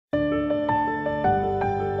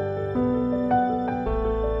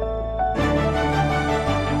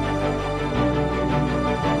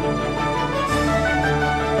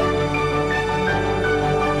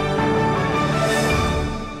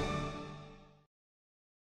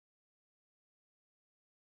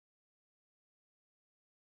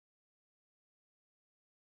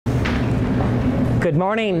Good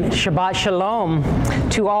morning, Shabbat Shalom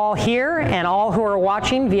to all here and all who are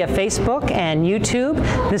watching via Facebook and YouTube.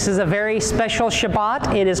 This is a very special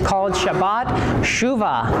Shabbat. It is called Shabbat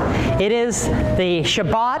Shuvah. It is the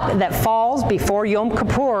Shabbat that falls before Yom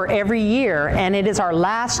Kippur every year, and it is our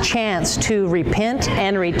last chance to repent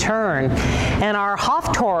and return. And our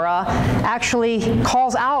Haftarah actually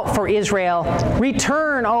calls out for Israel,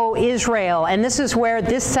 "Return, O Israel." And this is where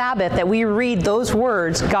this Sabbath that we read those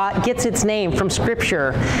words gets its name from Scripture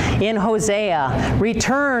in Hosea.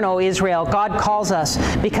 Return, O Israel, God calls us,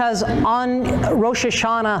 because on Rosh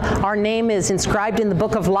Hashanah our name is inscribed in the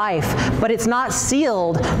book of life, but it's not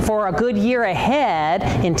sealed for a good year ahead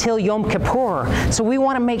until Yom Kippur. So we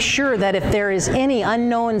want to make sure that if there is any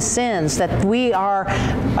unknown sins that we are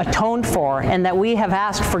atoned for, and that we have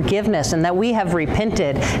asked forgiveness, and that we have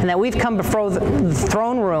repented, and that we've come before the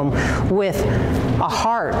throne room with a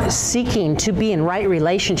heart seeking to be in right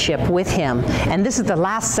relationship with Him. And this is the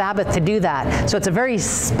last Sabbath to do that. So it's a very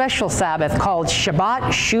special Sabbath called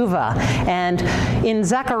Shabbat Shuvah. And in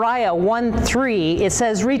Zechariah 1:3, it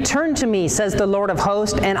says, "Return to me, says the Lord of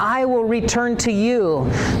hosts, and I will return to you.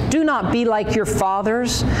 Do not be like your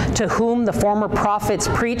fathers, to whom the former prophets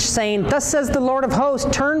preached, saying, Thus says the Lord of hosts,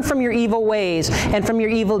 turn from your evil ways and from your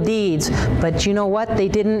evil deeds. But you know what? They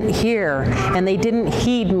didn't hear, and they didn't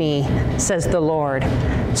heed me, says the Lord."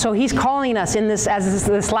 So He's calling us in this, as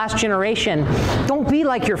this last generation, don't be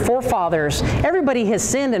like your forefathers. Everybody has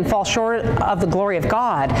sinned and fall short of the glory of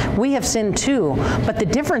God. We have sinned too. But the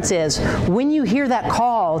difference is, when you hear that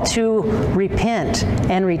call to repent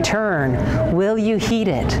and return, will you heed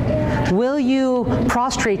it? Will you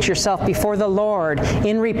prostrate yourself before the Lord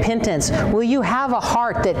in repentance? Will you have a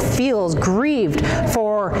heart that feels grieved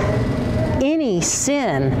for any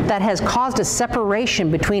sin that has caused a separation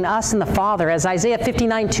between us and the Father? As Isaiah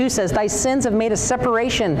 59:2 says, "Thy sins have made a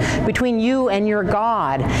separation between you and your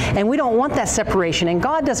God." And we don't want that separation, and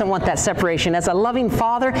God doesn't want that separation. As a loving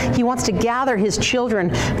Father, He wants to gather His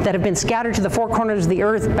children that have been scattered to the four corners of the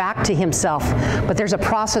earth back to Himself. But there's a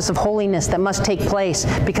process of holiness that must take place,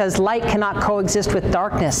 because light cannot coexist with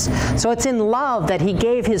darkness. So it's in love that He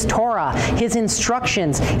gave His Torah, His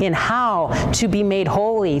instructions in how to be made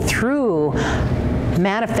holy through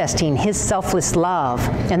manifesting His selfless love.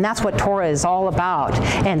 And that's what Torah is all about.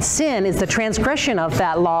 And sin is the transgression of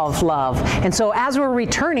that law of love. And so as we're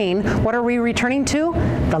returning, what are we returning to?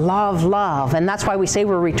 The law of love. And that's why we say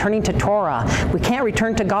we're returning to Torah. We can't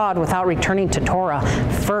return to God without returning to Torah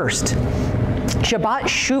first. Shabbat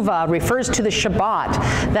Shuvah refers to the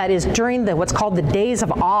Shabbat that is during what's called the days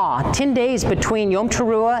of awe. 10 days between Yom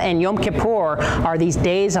Teruah and Yom Kippur are these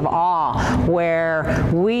days of awe, where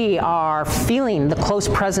we are feeling the close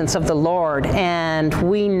presence of the Lord, and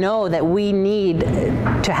we know that we need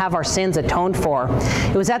to have our sins atoned for.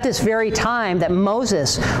 It was at this very time that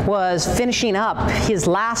Moses was finishing up his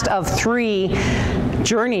last of 3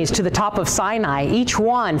 journeys to the top of Sinai, each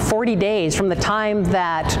one 40 days from the time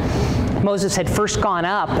that Moses had first gone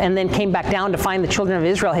up and then came back down to find the children of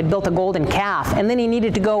Israel had built a golden calf. And then he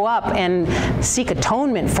needed to go up and seek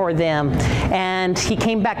atonement for them. And he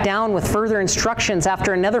came back down with further instructions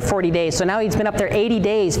after another 40 days. So now he's been up there 80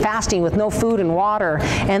 days fasting with no food and water.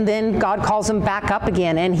 And then God calls him back up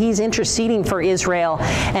again, and he's interceding for Israel.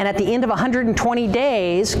 And at the end of 120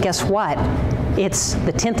 days, guess what? It's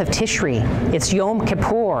the 10th of Tishri. It's Yom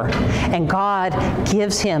Kippur. And God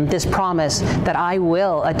gives him this promise that I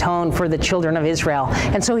will atone for the children of Israel.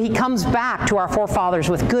 And so he comes back to our forefathers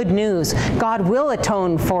with good news. God will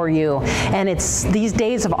atone for you. And it's these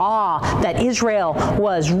days of awe that Israel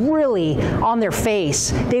was really on their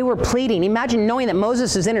face. They were pleading. Imagine knowing that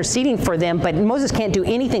Moses is interceding for them, but Moses can't do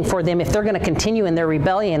anything for them if they're going to continue in their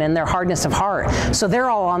rebellion and their hardness of heart. So they're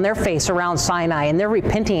all on their face around Sinai, and they're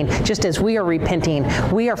repenting just as we are repenting.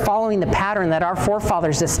 We are following the pattern that our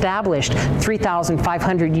forefathers established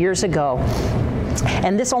 3,500 years ago.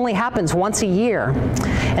 And this only happens once a year.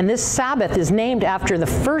 And this Sabbath is named after the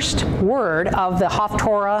first word of the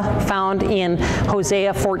Haftarah found in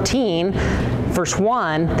Hosea 14, verse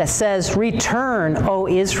 1, that says, "Return, O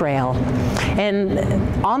Israel." And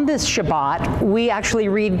on this Shabbat, we actually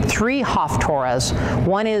read 3 Haftarahs.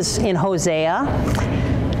 One is in Hosea,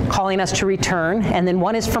 calling us to return, and then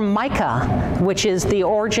one is from Micah, which is the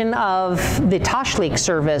origin of the Tashlich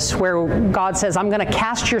service, where God says, "I'm going to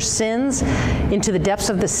cast your sins into the depths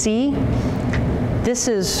of the sea." This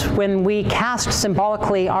is when we cast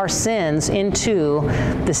symbolically our sins into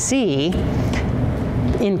the sea.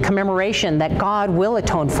 in commemoration that God will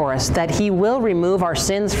atone for us, that he will remove our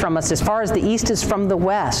sins from us as far as the east is from the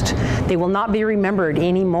west. They will not be remembered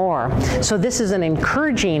anymore. So this is an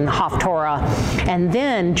encouraging Haftarah. And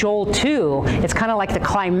then Joel 2, it's kind of like the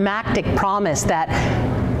climactic promise that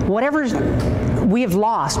whatever we have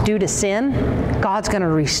lost due to sin, God's going to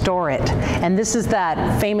restore it. And this is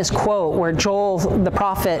that famous quote where Joel the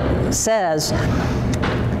prophet says,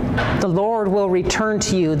 "The Lord will return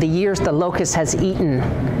to you the years the locust has eaten."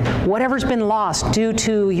 Whatever's been lost due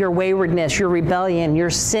to your waywardness, your rebellion, your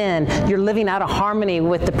sin, you're living out of harmony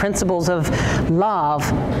with the principles of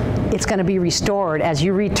love, it's going to be restored. As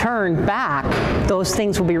you return back, those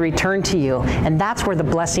things will be returned to you. And that's where the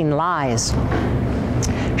blessing lies.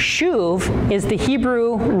 Shuv is the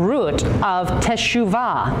Hebrew root of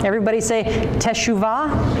teshuvah. Everybody say teshuvah?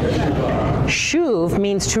 Shuv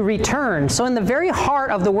means to return. So in the very heart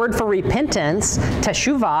of the word for repentance,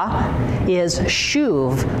 teshuvah is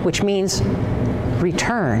shuv, which means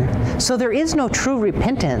return. So there is no true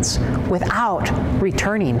repentance without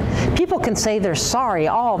returning. People can say they're sorry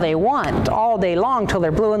all they want, all day long till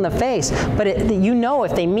they're blue in the face, but you know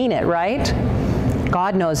if they mean it, right?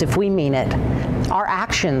 God knows if we mean it. Our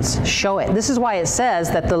actions show it. This is why it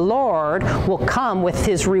says that the Lord will come with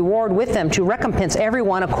his reward with them to recompense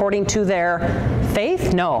everyone according to their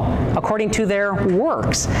faith? No, according to their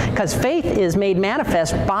works. Because faith is made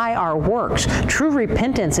manifest by our works. True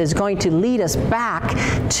repentance is going to lead us back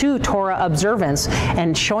to Torah observance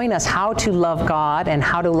and showing us how to love God and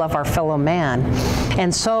how to love our fellow man.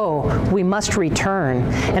 And so we must return.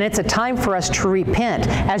 And it's a time for us to repent.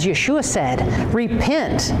 As Yeshua said,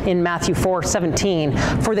 repent in Matthew 4:17.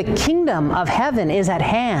 For the kingdom of heaven is at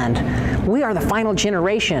hand. We are the final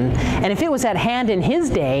generation. And if it was at hand in his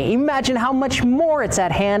day, imagine how much more it's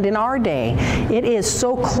at hand in our day. It is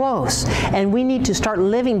so close. And we need to start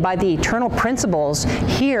living by the eternal principles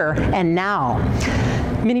here and now.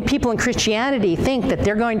 Many people in Christianity think that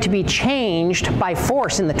they're going to be changed by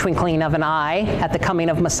force in the twinkling of an eye at the coming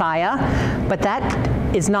of Messiah, but that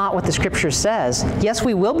is not what the Scripture says. Yes,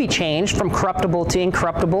 we will be changed from corruptible to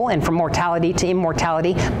incorruptible and from mortality to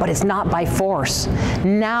immortality, but it's not by force.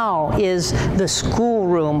 Now is the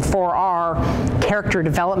schoolroom for our character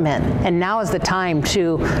development, and now is the time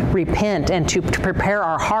to repent and to prepare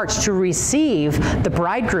our hearts to receive the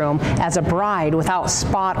bridegroom as a bride without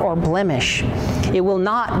spot or blemish. It will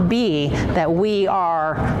not be that we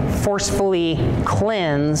are forcefully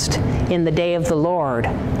cleansed in the day of the Lord.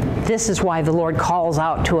 This is why the Lord calls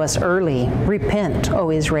out to us early. Repent,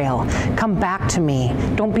 O Israel. Come back to me.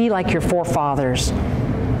 Don't be like your forefathers.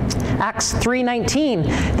 Acts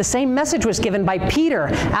 3:19, the same message was given by Peter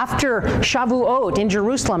after Shavuot in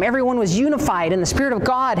Jerusalem. Everyone was unified and the Spirit of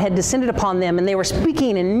God had descended upon them and they were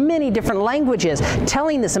speaking in many different languages,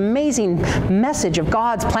 telling this amazing message of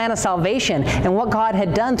God's plan of salvation and what God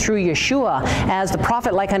had done through Yeshua as the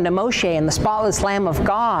prophet like unto Moshe and the spotless Lamb of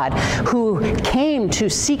God who came to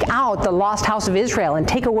seek out the lost house of Israel and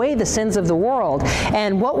take away the sins of the world.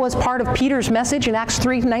 And what was part of Peter's message in Acts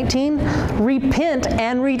 3:19? Repent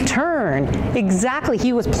and return. Exactly,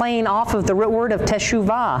 he was playing off of the word of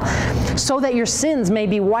teshuvah, so that your sins may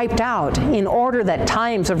be wiped out, in order that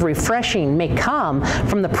times of refreshing may come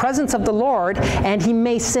from the presence of the Lord, and he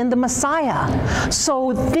may send the Messiah.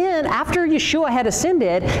 So then, after Yeshua had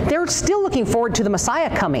ascended, they're still looking forward to the Messiah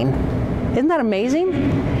coming. Isn't that amazing?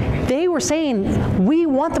 They were saying, we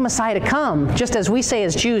want the Messiah to come, just as we say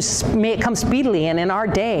as Jews, may it come speedily and in our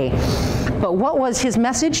day. But what was his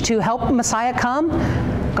message to help Messiah come?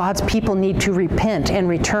 God's people need to repent and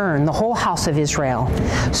return, the whole house of Israel,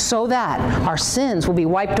 so that our sins will be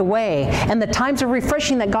wiped away and the times of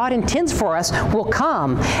refreshing that God intends for us will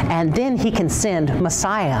come, and then he can send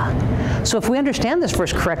Messiah. So if we understand this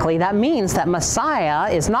verse correctly, that means that Messiah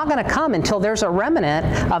is not going to come until there's a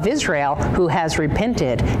remnant of Israel who has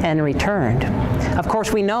repented and returned. Of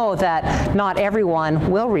course, we know that not everyone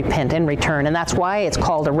will repent and return, and that's why it's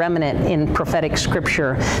called a remnant in prophetic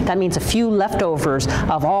scripture. That means a few leftovers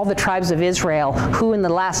of all the tribes of Israel who in the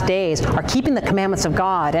last days are keeping the commandments of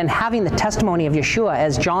God and having the testimony of Yeshua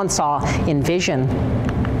as John saw in vision.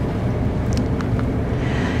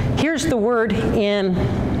 Here's the word in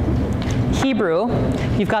Hebrew.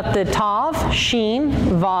 You've got the tav, shin,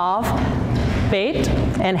 vav, bet,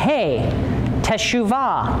 and hey,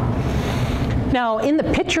 teshuvah. Now, in the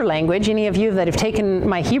picture language, any of you that have taken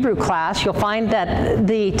my Hebrew class, you'll find that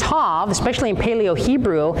the tav, especially in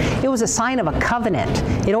Paleo-Hebrew, it was a sign of a covenant.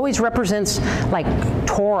 It always represents like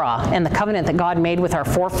Torah and the covenant that God made with our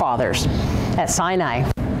forefathers at Sinai.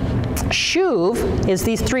 Shuv is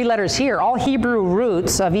these 3 letters here. All Hebrew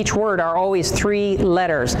roots of each word are always 3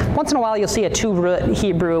 letters. Once in a while you'll see a 2-root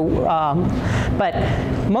Hebrew, but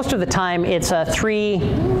most of the time it's a 3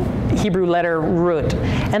 Hebrew letter root.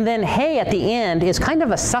 And then hey at the end is kind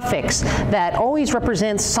of a suffix that always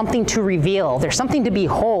represents something to reveal. There's something to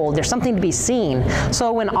behold. There's something to be seen.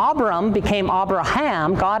 So when Abram became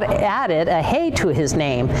Abraham, God added a hey to his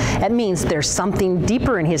name. That means there's something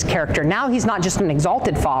deeper in his character. Now he's not just an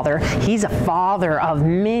exalted father. He's a father of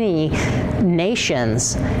many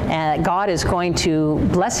nations. And God is going to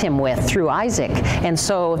bless him with through Isaac. And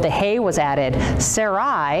so the hey was added.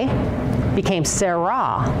 Sarai became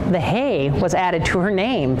Sarah. The hey was added to her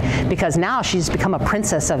name because now she's become a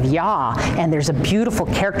princess of Yah, and there's a beautiful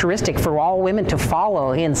characteristic for all women to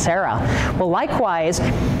follow in Sarah. Well, likewise,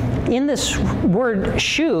 in this word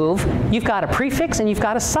shuv, you've got a prefix and you've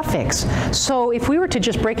got a suffix. So if we were to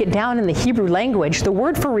just break it down in the Hebrew language, the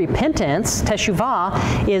word for repentance,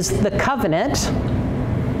 teshuvah, is the covenant,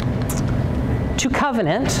 to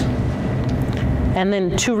covenant, and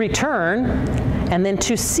then to return, and then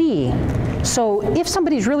to see. So if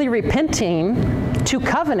somebody's really repenting to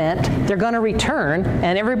covenant, they're going to return,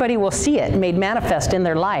 and everybody will see it made manifest in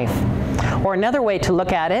their life. Or another way to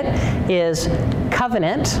look at it is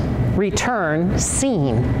covenant, return,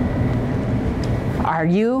 seen. Are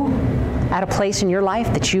you at a place in your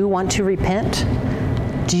life that you want to repent?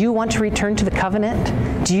 Do you want to return to the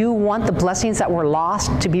covenant? Do you want the blessings that were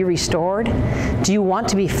lost to be restored? Do you want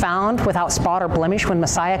to be found without spot or blemish when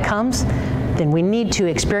Messiah comes? Then we need to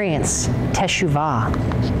experience teshuvah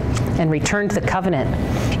and return to the covenant.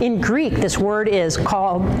 In Greek, this word is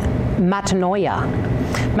called metanoia.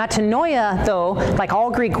 Metanoia, though, like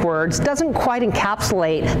all Greek words, doesn't quite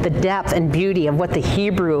encapsulate the depth and beauty of what the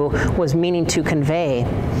Hebrew was meaning to convey.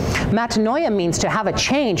 Metanoia means to have a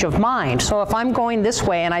change of mind. So if I'm going this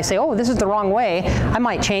way and I say, oh, this is the wrong way, I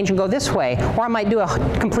might change and go this way. Or I might do a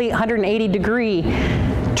complete 180-degree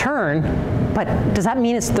turn. But does that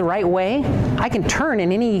mean it's the right way? I can turn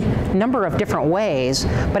in any number of different ways,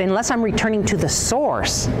 but unless I'm returning to the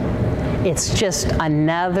source, it's just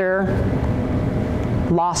another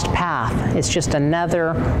lost path. It's just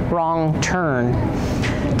another wrong turn.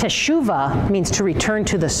 Teshuvah means to return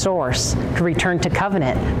to the source, to return to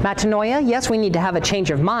covenant. Metanoia, yes, we need to have a change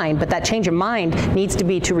of mind, but that change of mind needs to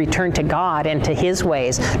be to return to God and to His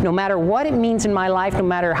ways, no matter what it means in my life, no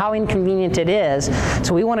matter how inconvenient it is.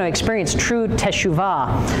 So we want to experience true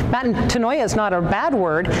teshuvah. Metanoia is not a bad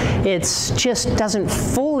word. It just doesn't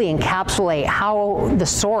fully encapsulate how the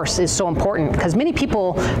source is so important, because many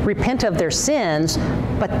people repent of their sins,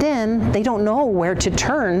 but then they don't know where to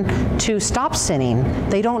turn to stop sinning.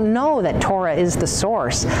 They don't know that Torah is the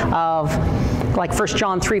source of, like 1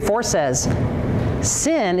 John 3:4 says,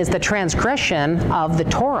 sin is the transgression of the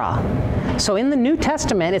Torah. So in the New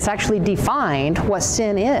Testament, it's actually defined what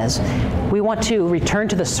sin is. We want to return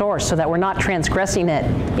to the source so that we're not transgressing it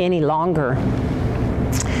any longer.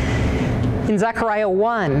 In Zechariah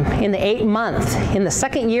 1, in the 8th month, in the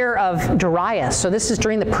 2nd year of Darius, so this is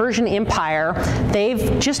during the Persian Empire,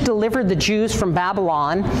 they've just delivered the Jews from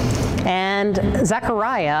Babylon, and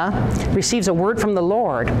Zechariah receives a word from the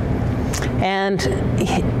Lord. And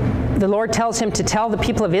the Lord tells him to tell the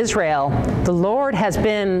people of Israel, the Lord has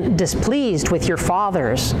been displeased with your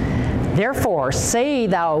fathers. Therefore, say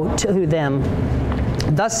thou to them,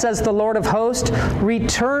 thus says the Lord of hosts,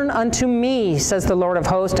 return unto me, says the Lord of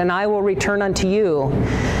hosts, and I will return unto you.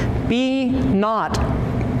 Be not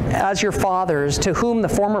as your fathers, to whom the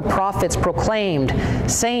former prophets proclaimed,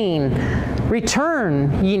 saying,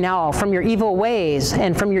 return ye now from your evil ways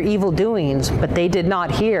and from your evil doings. But they did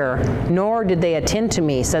not hear, nor did they attend to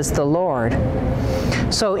me, says the Lord.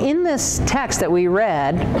 So in this text that we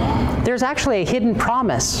read, there's actually a hidden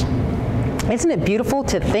promise. Isn't it beautiful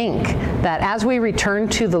to think that as we return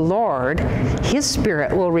to the Lord, His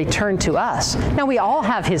Spirit will return to us? Now, we all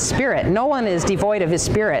have His Spirit. No one is devoid of His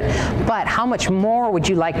Spirit. But how much more would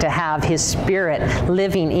you like to have His Spirit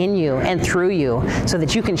living in you and through you so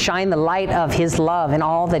that you can shine the light of His love in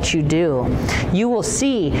all that you do? You will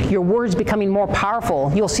see your words becoming more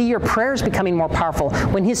powerful. You'll see your prayers becoming more powerful.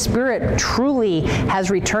 When His Spirit truly has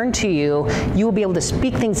returned to you, you will be able to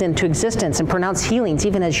speak things into existence and pronounce healings,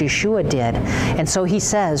 even as Yeshua did. And so He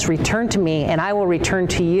says, return to me and I will return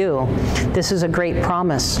to you. This is a great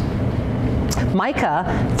promise. Micah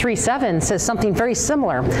 3:7 says something very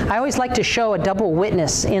similar. I always like to show a double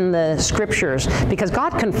witness in the scriptures because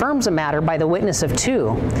God confirms a matter by the witness of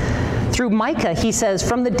two. Through Micah, he says,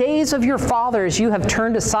 from the days of your fathers you have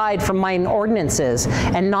turned aside from mine ordinances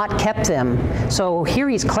and not kept them. So here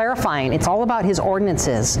he's clarifying. It's all about his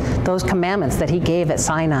ordinances, those commandments that he gave at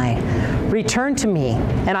Sinai. Return to me,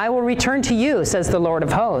 and I will return to you, says the Lord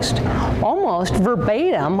of hosts. Almost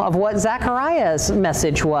verbatim of what Zechariah's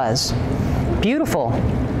message was. Beautiful.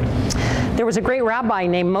 There was a great rabbi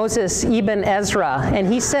named Moses Ibn Ezra,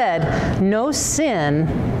 and he said, no sin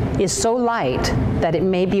is so light that it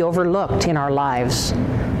may be overlooked in our lives.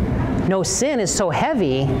 No sin is so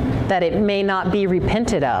heavy that it may not be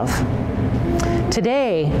repented of.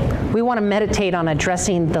 Today, we want to meditate on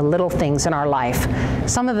addressing the little things in our life,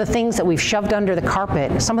 some of the things that we've shoved under the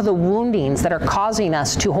carpet, some of the woundings that are causing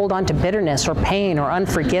us to hold on to bitterness or pain or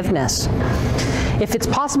unforgiveness. If it's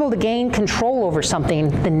possible to gain control over something,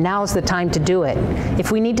 then now's the time to do it.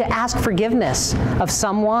 If we need to ask forgiveness of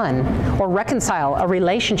someone or reconcile a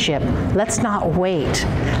relationship, let's not wait.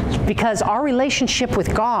 Because our relationship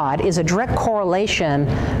with God is a direct correlation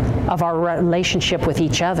of our relationship with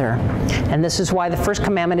each other. And this is why the first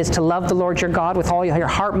commandment is to love the Lord your God with all your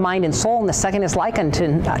heart, mind, and soul. And the second is like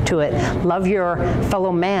unto it, love your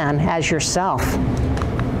fellow man as yourself.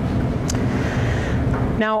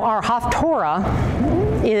 Now, our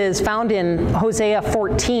Haftarah is found in Hosea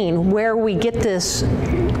 14, where we get this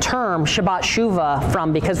term, Shabbat Shuvah,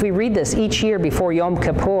 from, because we read this each year before Yom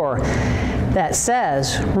Kippur, that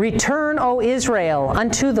says, return, O Israel,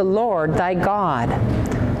 unto the Lord thy God,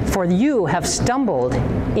 for you have stumbled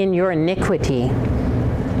in your iniquity.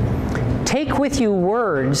 Take with you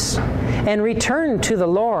words and return to the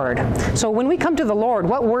Lord. So when we come to the Lord,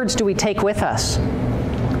 what words do we take with us?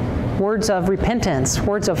 Words of repentance,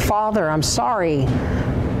 words of, Father, I'm sorry.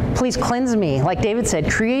 Please cleanse me. Like David said,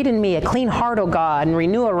 create in me a clean heart, O God, and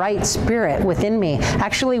renew a right spirit within me.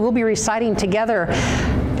 Actually, we'll be reciting together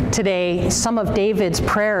today some of David's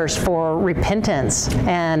prayers for repentance.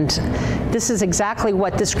 And this is exactly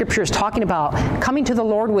what this scripture is talking about. Coming to the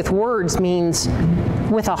Lord with words means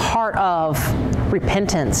with a heart of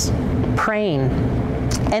repentance, praying.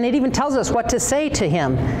 And it even tells us what to say to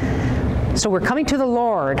him. So we're coming to the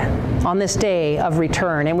Lord on this day of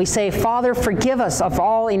return, and we say, Father, forgive us of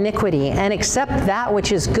all iniquity, and accept that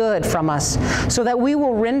which is good from us, so that we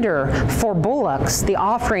will render for bullocks the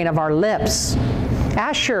offering of our lips.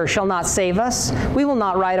 Asher shall not save us. We will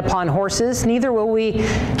not ride upon horses, neither will we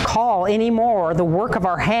call any more the work of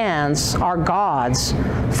our hands our gods.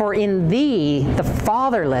 For in thee the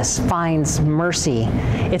fatherless finds mercy.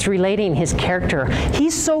 It's relating his character.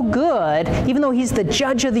 He's so good, even though he's the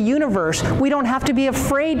judge of the universe, we don't have to be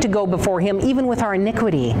afraid to go before him, even with our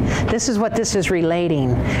iniquity. This is what this is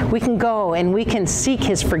relating. We can go and we can seek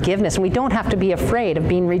his forgiveness, and we don't have to be afraid of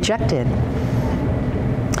being rejected.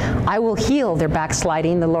 I will heal their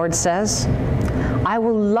backsliding, the Lord says. I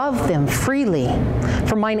will love them freely,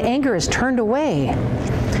 for mine anger is turned away.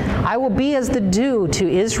 I will be as the dew to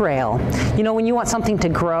Israel. You know, when you want something to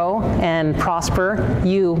grow and prosper,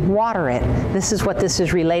 you water it. This is what this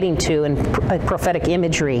is relating to in prophetic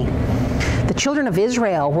imagery. The children of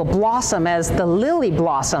Israel will blossom as the lily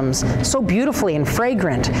blossoms, so beautifully and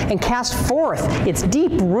fragrant, and cast forth its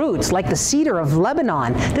deep roots like the cedar of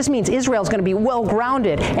Lebanon. This means Israel is going to be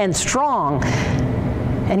well-grounded and strong.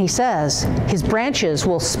 And he says, his branches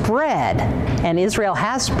will spread, and Israel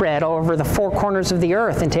has spread over the four corners of the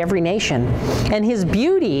earth into every nation. And his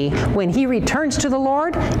beauty, when he returns to the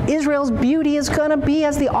Lord, Israel's beauty is going to be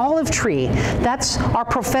as the olive tree. That's our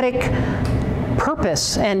prophetic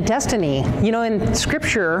purpose and destiny. You know, in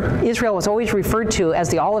Scripture, Israel was always referred to as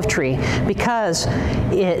the olive tree because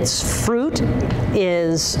its fruit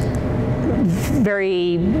is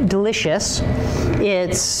very delicious.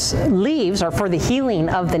 Its leaves are for the healing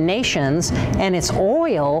of the nations, and its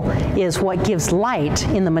oil is what gives light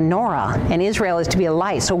in the menorah, and Israel is to be a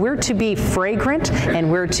light. So we're to be fragrant,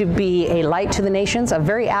 and we're to be a light to the nations, a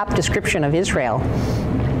very apt description of Israel,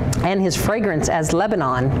 and his fragrance as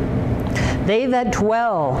Lebanon. They that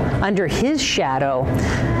dwell under his shadow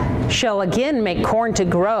shall again make corn to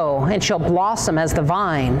grow, and shall blossom as the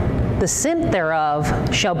vine. The scent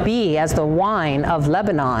thereof shall be as the wine of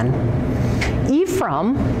Lebanon.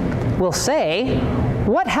 Ephraim will say,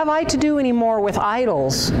 what have I to do any more with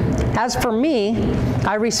idols? As for me,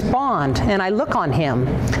 I respond, and I look on him.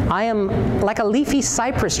 I am like a leafy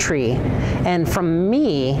cypress tree, and from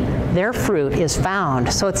me their fruit is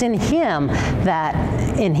found. So it's in him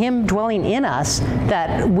dwelling in us,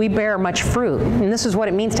 that we bear much fruit. And this is what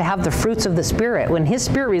it means to have the fruits of the Spirit. When his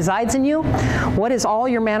Spirit resides in you, what is all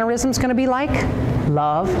your mannerisms going to be like?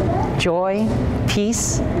 Love, joy,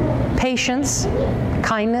 peace, patience,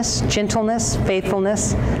 kindness, gentleness,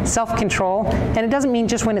 faithfulness, self-control. And it doesn't mean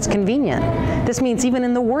just when it's convenient. This means even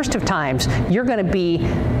in the worst of times, you're going to be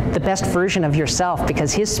the best version of yourself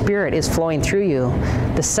because His Spirit is flowing through you.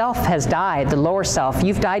 The self has died, the lower self.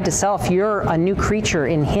 You've died to self. You're a new creature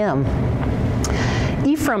in Him.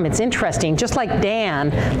 Ephraim, it's interesting, just like Dan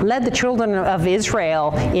led the children of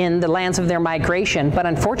Israel in the lands of their migration, but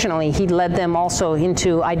unfortunately he led them also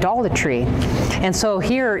into idolatry. And so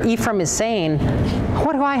here Ephraim is saying,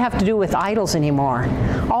 what do I have to do with idols anymore?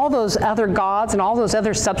 All those other gods and all those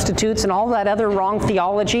other substitutes and all that other wrong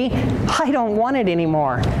theology, I don't want it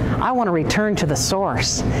anymore. I want to return to the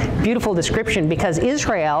source. Beautiful description, because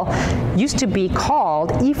Israel used to be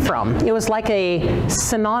called Ephraim. It was like a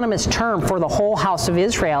synonymous term for the whole house of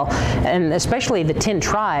Israel, and especially the 10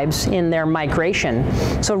 tribes in their migration.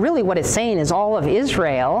 So really what it's saying is all of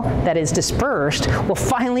Israel that is dispersed will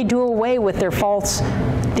finally do away with their false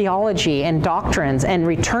theology and doctrines and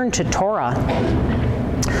return to Torah.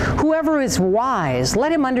 Whoever is wise,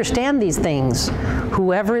 let him understand these things.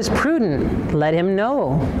 Whoever is prudent, let him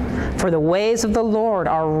know. For the ways of the Lord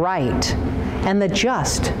are right, and the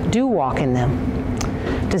just do walk in them.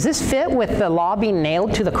 Does this fit with the law being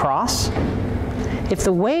nailed to the cross? If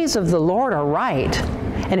the ways of the Lord are right,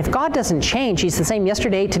 and if God doesn't change, He's the same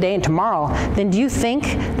yesterday, today, and tomorrow, then do you think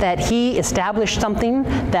that He established something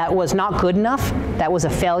that was not good enough, that was a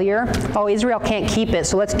failure? Oh, Israel can't keep it,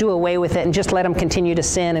 so let's do away with it and just let them continue to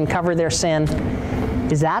sin and cover their sin.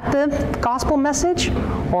 Is that the gospel message?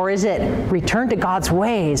 Or is it return to God's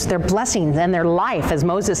ways, their blessings, and their life, as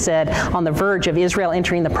Moses said, on the verge of Israel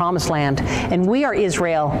entering the promised land? And we are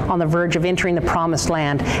Israel on the verge of entering the promised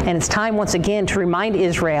land. And it's time once again to remind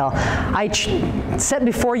Israel, I set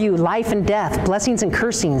before you life and death, blessings and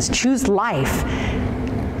cursings. Choose life.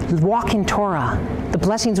 Walk in Torah. The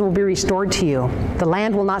blessings will be restored to you. The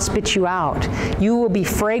land will not spit you out. You will be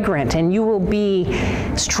fragrant, and you will be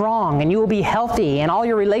strong, and you will be healthy, and all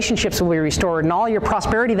your relationships will be restored, and all your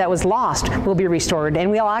prosperity that was lost will be restored. And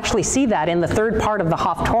we'll actually see that in the third part of the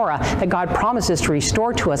Haftarah, that God promises to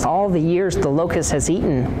restore to us all the years the locust has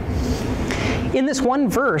eaten. In this one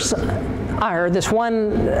verse, or this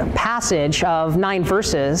one passage of 9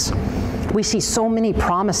 verses, we see so many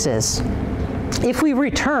promises. If we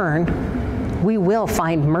return, we will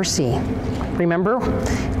find mercy. Remember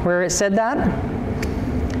where it said that?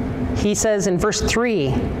 He says in verse 3,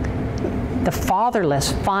 the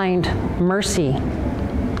fatherless find mercy.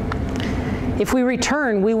 If we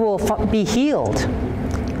return, we will be healed.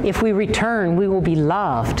 If we return, we will be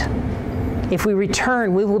loved. If we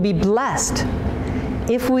return, we will be blessed.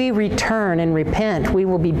 If we return and repent, we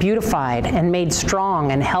will be beautified and made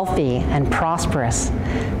strong and healthy and prosperous.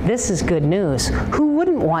 This is good news. Who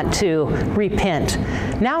wouldn't want to repent?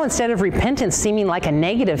 Now, instead of repentance seeming like a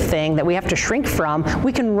negative thing that we have to shrink from,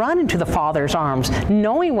 we can run into the Father's arms,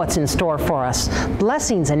 knowing what's in store for us.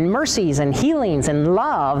 Blessings and mercies and healings and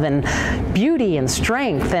love and beauty and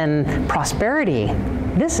strength and prosperity.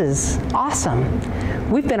 This is awesome.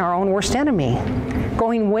 We've been our own worst enemy.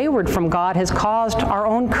 Going wayward from God has caused our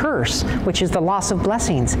own curse, which is the loss of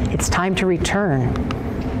blessings. It's time to return.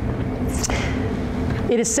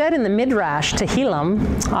 It is said in the Midrash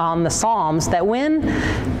Tehillim on the Psalms that when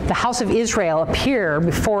the house of Israel appear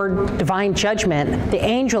before divine judgment, the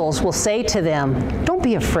angels will say to them, "Don't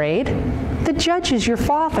be afraid. The judge is your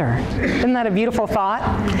Father." Isn't that a beautiful thought?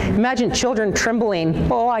 Imagine children trembling.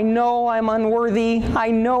 Oh, I know I'm unworthy. I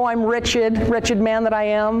know I'm wretched, wretched man that I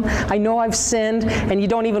am. I know I've sinned, and you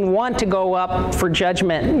don't even want to go up for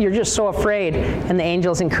judgment. You're just so afraid. And the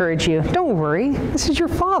angels encourage you, don't worry. This is your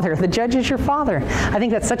Father. The judge is your Father. I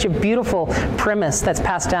think that's such a beautiful premise that's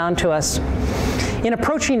passed down to us. In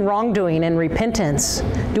approaching wrongdoing and repentance,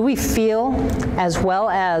 do we feel as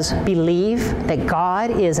well as believe that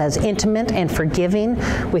God is as intimate and forgiving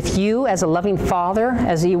with you as a loving father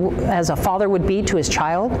as a father would be to his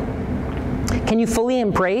child? Can you fully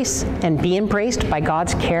embrace and be embraced by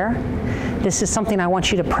God's care? This is something I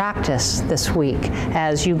want you to practice this week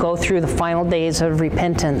as you go through the final days of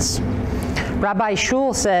repentance. Rabbi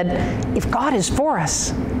Shul said, if God is for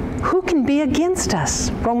us, who can be against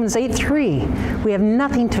us? Romans 8:3. We have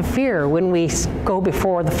nothing to fear when we go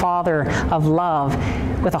before the Father of love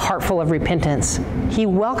with a heart full of repentance. He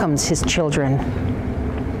welcomes His children.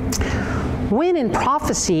 When in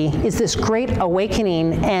prophecy is this great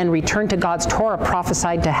awakening and return to God's Torah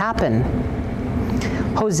prophesied to happen?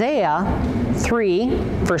 Hosea 3,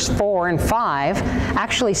 verse 4 and 5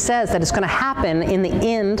 actually says that it's going to happen in the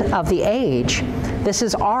end of the age. This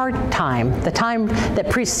is our time, the time that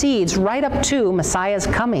precedes right up to Messiah's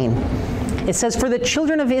coming. It says, "For the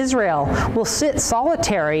children of Israel will sit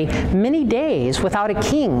solitary many days without a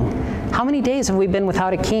king." How many days have we been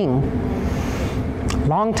without a king?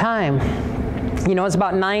 Long time. You know, it's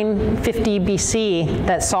about 950 BC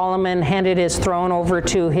that Solomon handed his throne over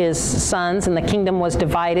to his sons, and the kingdom was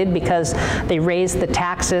divided because they raised the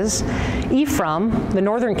taxes. Ephraim, the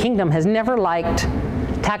northern kingdom, has never liked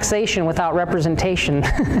taxation without representation.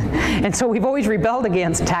 And so we've always rebelled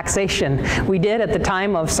against taxation. We did at the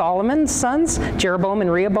time of Solomon's sons, Jeroboam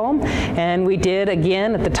and Rehoboam, and we did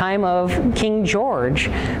again at the time of King George.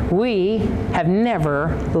 We have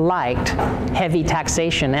never liked heavy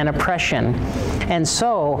taxation and oppression. And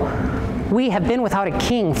so we have been without a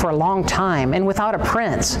king for a long time and without a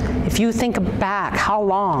prince. If you think back how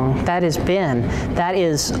long that has been, that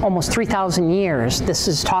is almost 3,000 years this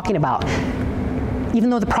is talking about. Even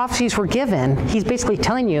though the prophecies were given, he's basically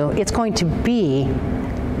telling you it's going to be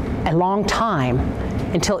a long time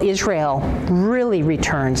until Israel really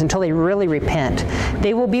returns, until they really repent.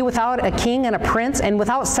 They will be without a king and a prince and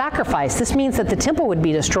without sacrifice. This means that the temple would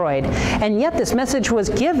be destroyed. And yet this message was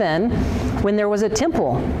given when there was a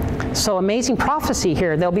temple. So amazing prophecy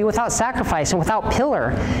here. They'll be without sacrifice and without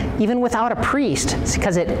pillar, even without a priest,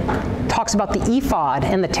 because it talks about the ephod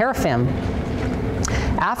and the teraphim.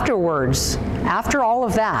 Afterwards, after all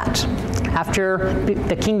of that, after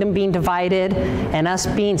the kingdom being divided and us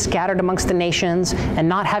being scattered amongst the nations and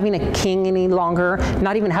not having a king any longer,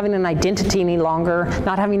 not even having an identity any longer,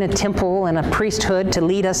 not having a temple and a priesthood to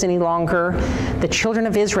lead us any longer, the children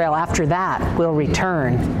of Israel after that will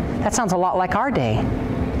return. That sounds a lot like our day.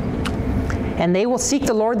 And they will seek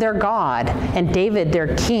the Lord their God and David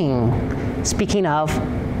their king, speaking of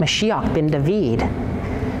Mashiach ben David.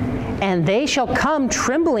 And they shall come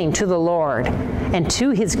trembling to the Lord and to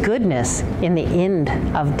his goodness in the end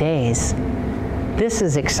of days. This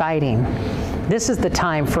is exciting. This is the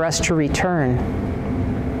time for us to return.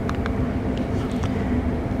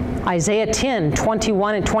 Isaiah 10,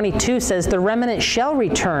 21 and 22 says, "The remnant shall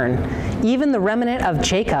return, even the remnant of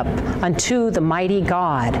Jacob, unto the mighty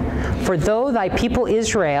God. For though thy people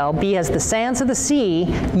Israel be as the sands of the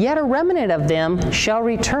sea, yet a remnant of them shall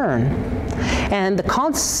return." And the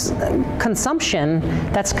consumption,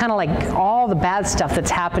 that's kind of like all the bad stuff that's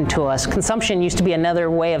happened to us. Consumption used to be another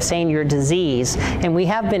way of saying you're diseased. And we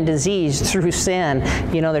have been diseased through sin.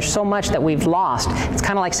 You know, there's so much that we've lost. It's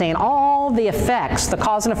kind of like saying all the effects, the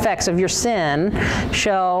cause and effects of your sin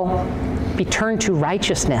shall be turned to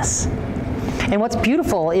righteousness. And what's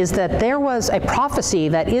beautiful is that there was a prophecy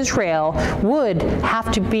that Israel would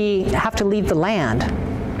have to leave the land.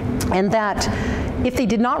 And that if they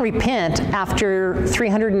did not repent after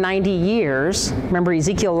 390 years, remember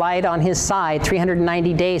Ezekiel lied on his side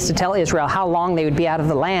 390 days to tell Israel how long they would be out of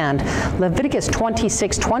the land. Leviticus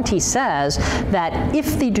 26:20 says that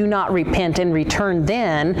if they do not repent and return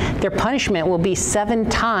then, their punishment will be 7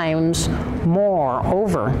 times more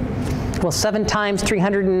over. Well, 7 times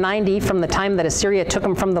 390 from the time that Assyria took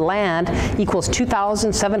them from the land equals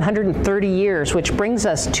 2,730 years, which brings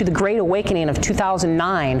us to the Great Awakening of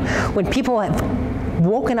 2009, when people have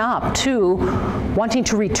woken up to wanting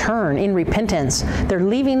to return in repentance. They're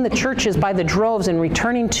leaving the churches by the droves and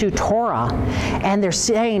returning to Torah. And they're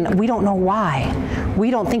saying, we don't know why. We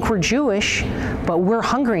don't think we're Jewish, but we're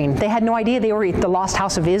hungering. They had no idea they were the lost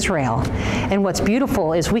house of Israel. And what's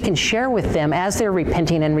beautiful is we can share with them as they're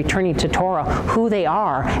repenting and returning to Torah who they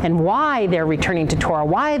are and why they're returning to Torah,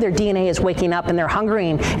 why their DNA is waking up and they're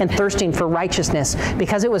hungering and thirsting for righteousness,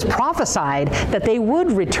 because it was prophesied that they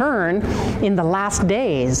would return in the last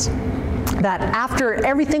days. That after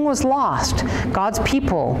everything was lost, God's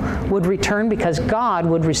people would return because God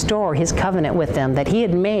would restore his covenant with them that he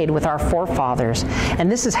had made with our forefathers.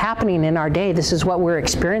 And this is happening in our day. This is what we're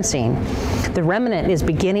experiencing. The remnant is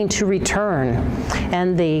beginning to return,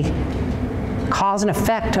 and the cause and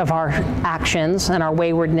effect of our actions and our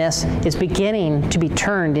waywardness is beginning to be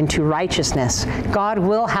turned into righteousness. God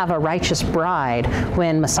will have a righteous bride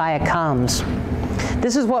when Messiah comes.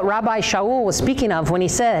 This is what Rabbi Shaul was speaking of when he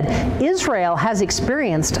said, Israel has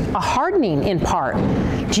experienced a hardening in part.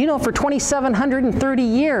 Do you know, for 2,730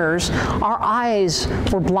 years, our eyes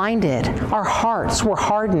were blinded. Our hearts were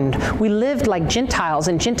hardened. We lived like Gentiles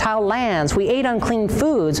in Gentile lands. We ate unclean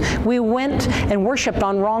foods. We went and worshiped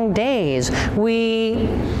on wrong days. We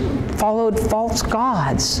followed false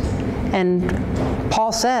gods. And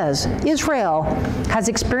Paul says, Israel has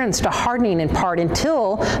experienced a hardening in part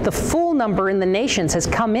until the full number in the nations has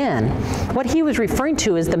come in. What he was referring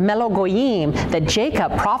to is the Melogoyim that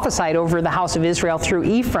Jacob prophesied over the house of Israel through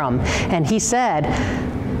Ephraim. And he said,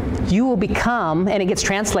 you will become, and it gets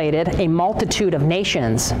translated, a multitude of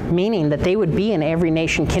nations, meaning that they would be in every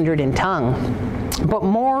nation, kindred, and tongue. But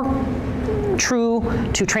more true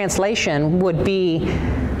to translation would be,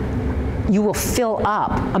 you will fill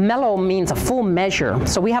up. A mellow means a full measure.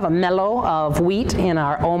 So we have a mellow of wheat in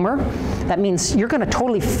our omer. That means you're going to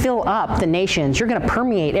totally fill up the nations. You're going to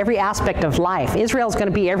permeate every aspect of life. Israel's going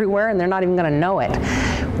to be everywhere, and they're not even going to know it.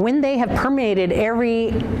 When they have permeated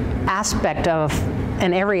every aspect of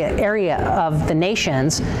an area of the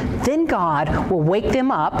nations, then God will wake them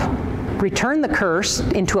up, return the curse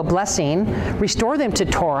into a blessing, restore them to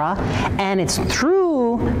Torah, and it's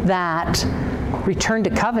through that return to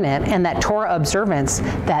covenant and that Torah observance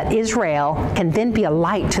that Israel can then be a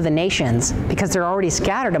light to the nations, because they're already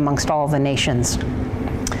scattered amongst all the nations.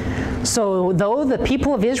 So though the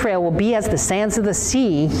people of Israel will be as the sands of the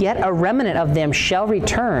sea, yet a remnant of them shall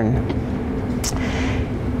return.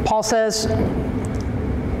 Paul says,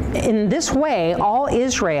 in this way, all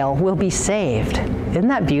Israel will be saved. Isn't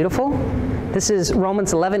that beautiful? This is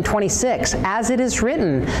Romans 11:26. As it is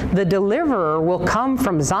written, the deliverer will come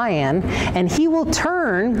from Zion, and he will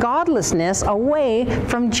turn godlessness away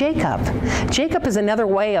from Jacob. Jacob is another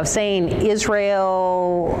way of saying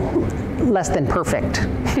Israel less than perfect.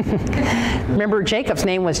 Remember, Jacob's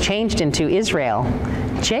name was changed into Israel.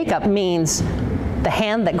 Jacob means the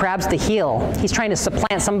hand that grabs the heel. He's trying to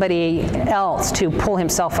supplant somebody else to pull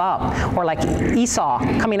himself up. Or like Esau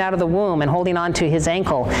coming out of the womb and holding on to his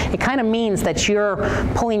ankle. It kind of means that you're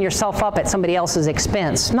pulling yourself up at somebody else's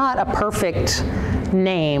expense. Not a perfect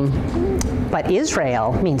name, but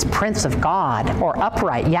Israel means Prince of God, or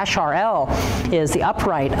upright. Yasharel is the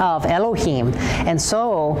upright of Elohim. And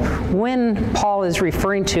so when Paul is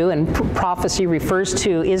referring to, and prophecy refers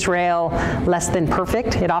to Israel less than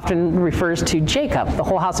perfect, it often refers to Jacob, the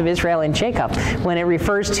whole house of Israel in Jacob. When it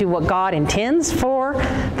refers to what God intends for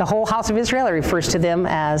the whole house of Israel, it refers to them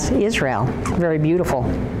as Israel. Very beautiful.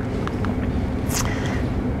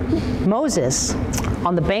 Moses,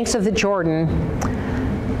 on the banks of the Jordan,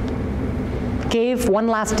 gave one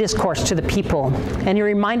last discourse to the people, and he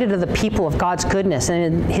reminded of the people of God's goodness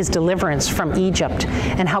and his deliverance from Egypt,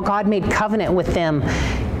 and how God made covenant with them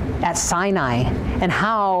at Sinai, and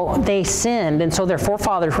how they sinned, and so their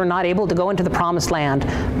forefathers were not able to go into the promised land,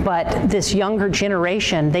 but this younger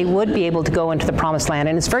generation, they would be able to go into the promised land.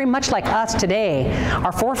 And it's very much like us today.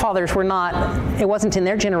 Our forefathers were not, it wasn't in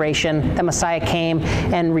their generation that Messiah came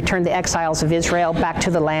and returned the exiles of Israel back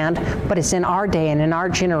to the land, but it's in our day and in our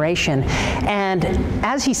generation. And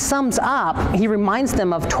as he sums up, he reminds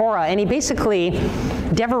them of Torah, and he basically,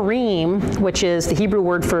 Devarim, which is the Hebrew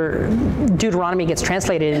word for Deuteronomy, gets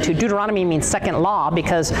translated into. Deuteronomy means second law,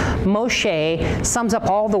 because Moshe sums up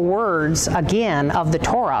all the words again of the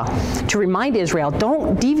Torah to remind Israel,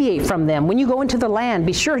 don't deviate from them. When you go into the land,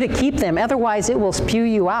 be sure to keep them, otherwise it will spew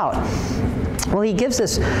you out. Well, he gives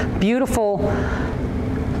this beautiful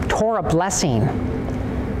Torah blessing.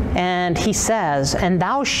 And he says, and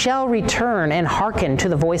thou shalt return and hearken to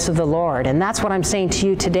the voice of the Lord. And that's what I'm saying to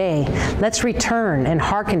you today. Let's return and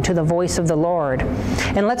hearken to the voice of the Lord.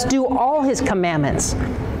 And let's do all his commandments,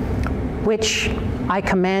 which I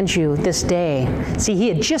command you this day. See, he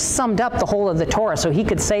had just summed up the whole of the Torah, so he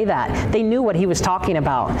could say that. They knew what he was talking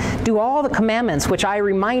about. Do all the commandments which I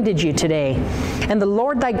reminded you today. And the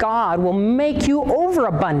Lord thy God will make you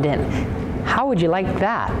overabundant. How would you like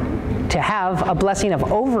that? To have a blessing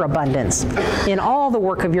of overabundance in all the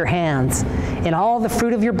work of your hands, in all the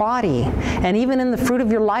fruit of your body, and even in the fruit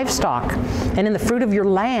of your livestock, and in the fruit of your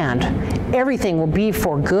land. Everything will be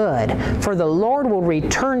for good, for the Lord will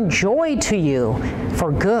return joy to you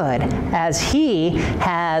for good, as he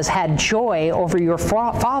has had joy over your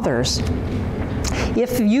fathers.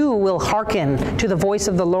 If you will hearken to the voice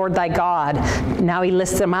of the Lord thy God, now he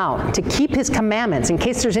lists them out, to keep his commandments. In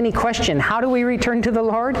case there's any question, how do we return to the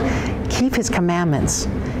Lord? Keep his commandments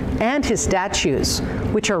and his statutes,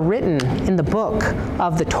 which are written in the book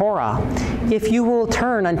of the Torah. If you will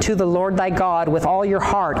turn unto the Lord thy God with all your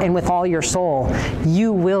heart and with all your soul,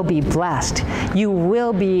 you will be blessed. You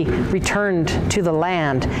will be returned to the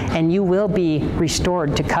land, and you will be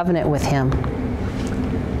restored to covenant with him.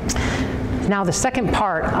 Now, the second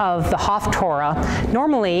part of the Haftarah,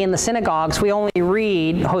 normally in the synagogues, we only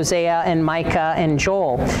read Hosea and Micah and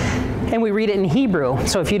Joel, and we read it in Hebrew.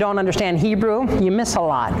 So if you don't understand Hebrew, you miss a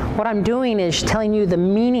lot. What I'm doing is telling you the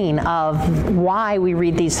meaning of why we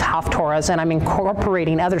read these Haftarahs, and I'm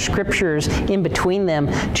incorporating other scriptures in between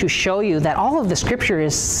them to show you that all of the scripture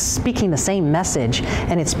is speaking the same message,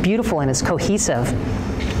 and it's beautiful and it's cohesive.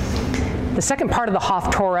 The second part of the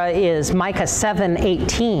Haftarah is Micah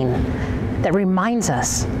 7:18. That reminds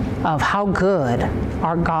us of how good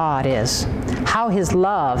our God is, how his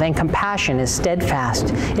love and compassion is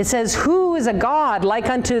steadfast. It says, "Who is a God like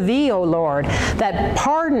unto thee, O Lord, that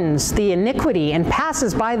pardons the iniquity and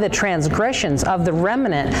passes by the transgressions of the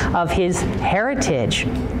remnant of his heritage?"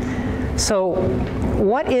 So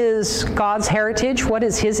what is God's heritage? What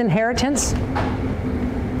is his inheritance?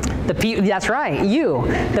 That's right, you,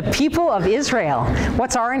 the people of Israel.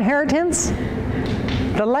 What's our inheritance?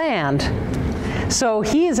 The land. So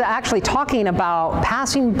he is actually talking about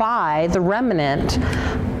passing by the remnant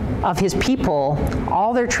of his people,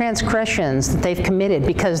 all their transgressions that they've committed,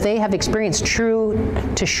 because they have experienced true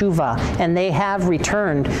teshuvah and they have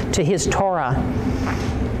returned to his Torah.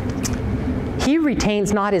 He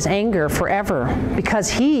retains not his anger forever, because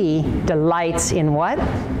he delights in what?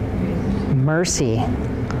 Mercy.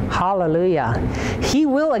 Hallelujah. He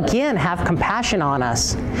will again have compassion on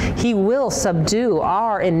us. He will subdue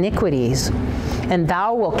our iniquities. And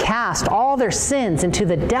thou wilt cast all their sins into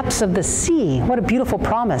the depths of the sea. What a beautiful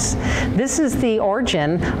promise. This is the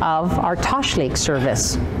origin of our Tashlik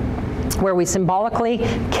service, where we symbolically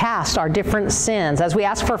cast our different sins. As we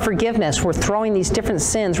ask for forgiveness, we're throwing these different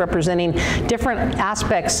sins representing different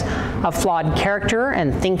aspects of flawed character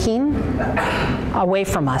and thinking away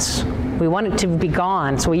from us. We want it to be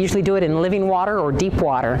gone, so we usually do it in living water or deep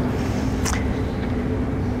water.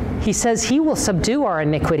 He says he will subdue our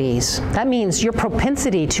iniquities. That means your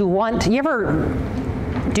propensity to want, you ever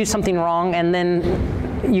do something wrong and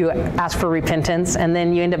then you ask for repentance and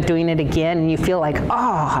then you end up doing it again and you feel like, oh,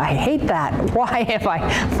 I hate that. Why have I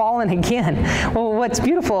fallen again? Well, what's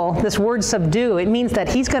beautiful, this word subdue, it means that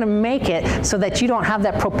he's going to make it so that you don't have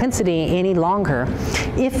that propensity any longer.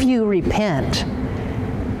 If you repent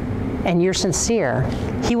and you're sincere,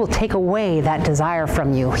 he will take away that desire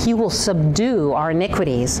from you. He will subdue our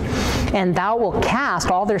iniquities. And thou wilt cast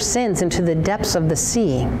all their sins into the depths of the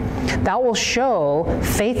sea. Thou wilt show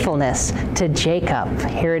faithfulness to Jacob.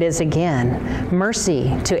 Here it is again.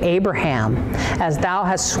 Mercy to Abraham, as thou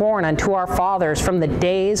hast sworn unto our fathers from the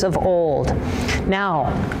days of old. Now,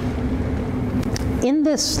 in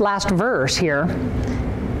this last verse here,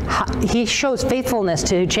 he shows faithfulness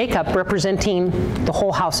to Jacob, representing the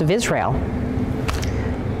whole house of Israel.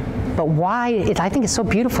 But why, I think it's so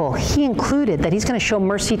beautiful, he included that he's going to show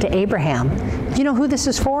mercy to Abraham. Do you know who this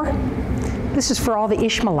is for? This is for all the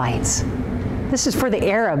Ishmaelites. This is for the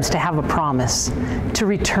Arabs to have a promise, to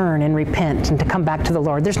return and repent and to come back to the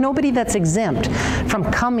Lord. There's nobody that's exempt from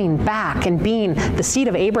coming back and being the seed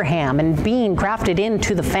of Abraham and being grafted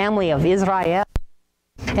into the family of Israel.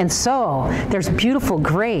 And so there's beautiful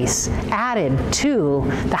grace added to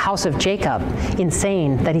the house of Jacob in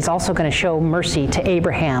saying that he's also going to show mercy to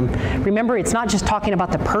Abraham. Remember, it's not just talking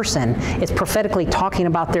about the person, it's prophetically talking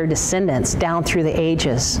about their descendants down through the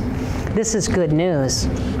ages. This is good news.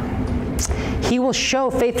 He will show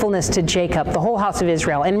faithfulness to Jacob, the whole house of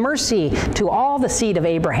Israel, and mercy to all the seed of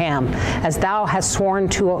Abraham, as thou hast sworn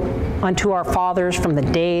unto our fathers from the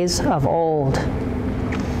days of old.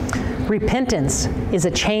 Repentance is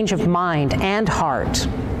a change of mind and heart.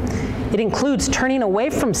 It includes turning away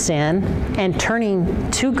from sin and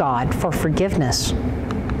turning to God for forgiveness.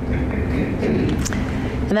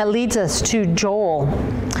 And that leads us to Joel,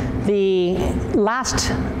 the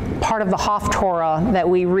last part of the Haftarah that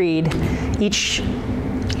we read each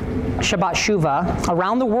Shabbat Shuvah.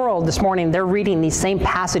 Around the world this morning, they're reading these same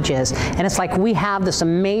passages, and it's like we have this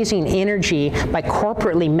amazing energy by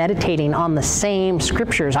corporately meditating on the same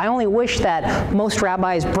scriptures. I only wish that most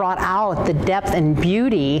rabbis brought out the depth and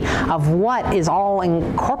beauty of what is all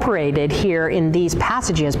incorporated here in these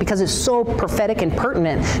passages, because it's so prophetic and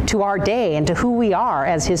pertinent to our day and to who we are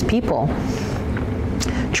as his people.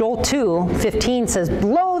 Joel 2:15 says,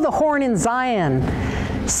 "Blow the horn in Zion,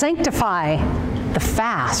 sanctify the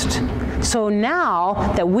fast." So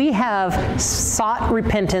now that we have sought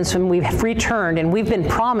repentance and we've returned and we've been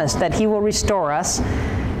promised that he will restore us,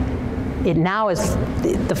 it now is,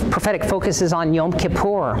 the prophetic focus is on Yom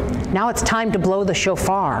Kippur. Now it's time to blow the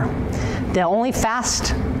shofar. The only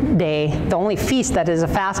fast day, the only feast that is a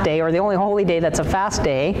fast day, or the only holy day that's a fast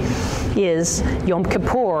day, is Yom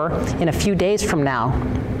Kippur in a few days from now.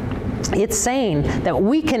 It's saying that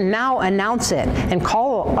we can now announce it and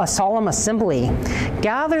call a solemn assembly,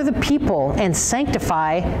 gather the people and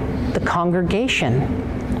sanctify the congregation.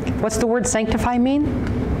 What's the word sanctify mean?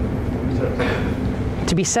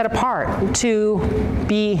 To be set apart, to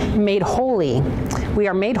be made holy. We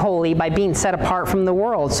are made holy by being set apart from the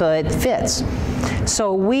world, so it fits.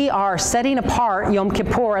 So we are setting apart Yom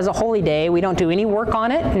Kippur as a holy day. We don't do any work on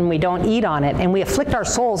it, and we don't eat on it. And we afflict our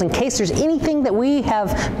souls in case there's anything that we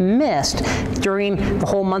have missed during the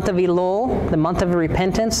whole month of Elul, the month of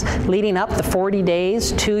repentance, leading up the 40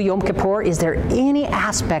 days to Yom Kippur. Is there any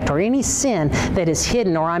aspect or any sin that is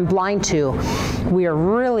hidden or I'm blind to? We are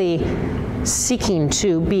really seeking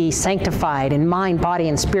to be sanctified in mind, body,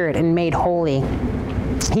 and spirit and made holy.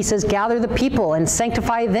 He says, gather the people and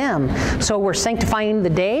sanctify them. So we're sanctifying the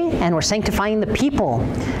day and we're sanctifying the people.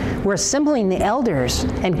 We're assembling the elders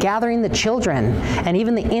and gathering the children and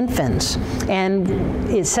even the infants. And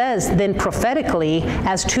it says then prophetically,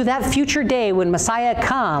 as to that future day when Messiah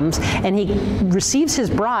comes and he receives his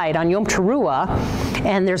bride on Yom Teruah,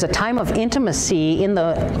 and there's a time of intimacy in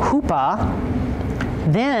the huppah,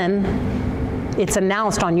 then it's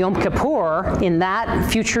announced on Yom Kippur in that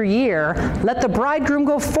future year, let the bridegroom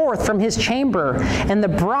go forth from his chamber and the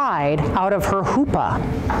bride out of her huppah.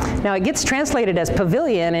 Now it gets translated as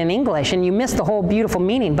pavilion in English and you miss the whole beautiful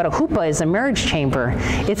meaning, but a huppah is a marriage chamber.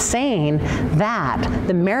 It's saying that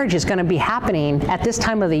the marriage is going to be happening at this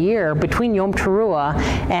time of the year between Yom Teruah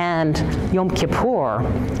and Yom Kippur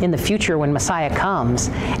in the future when Messiah comes.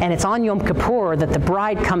 And it's on Yom Kippur that the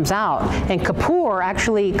bride comes out. And Kippur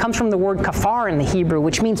actually comes from the word kafar in the Hebrew,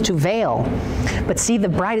 which means to veil. But see, the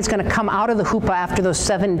bride is going to come out of the huppah after those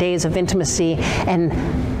 7 days of intimacy and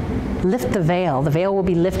lift the veil. The veil will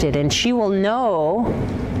be lifted, and she will know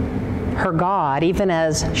her God even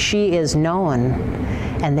as she is known.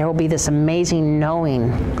 And there will be this amazing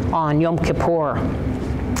knowing on Yom Kippur.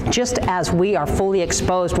 Just as we are fully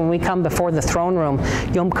exposed when we come before the throne room,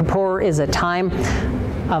 Yom Kippur is a time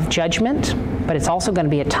of judgment, but it's also going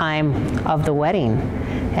to be a time of the wedding.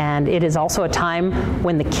 And it is also a time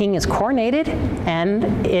when the king is coronated,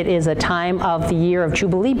 and it is a time of the year of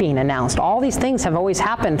Jubilee being announced. All these things have always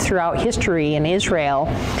happened throughout history in Israel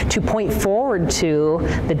to point forward to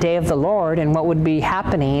the day of the Lord and what would be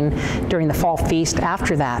happening during the fall feast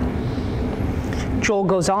after that. Joel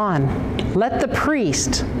goes on, let the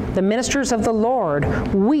priest, the ministers of the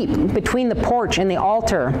Lord, weep between the porch and the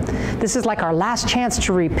altar. This is like our last chance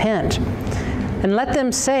to repent. And let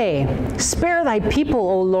them say, spare thy people,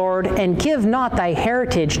 O Lord, and give not thy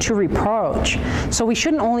heritage to reproach. So we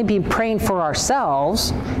shouldn't only be praying for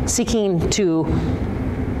ourselves, seeking to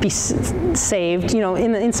be saved. You know,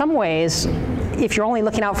 in some ways, if you're only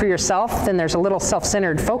looking out for yourself, then there's a little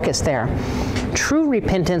self-centered focus there. True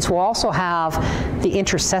repentance will also have the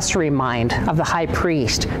intercessory mind of the high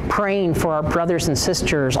priest, praying for our brothers and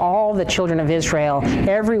sisters, all the children of Israel,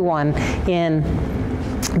 everyone in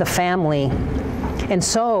the family. And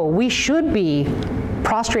so we should be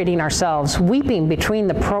prostrating ourselves, weeping between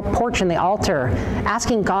the porch and the altar,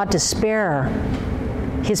 asking God to spare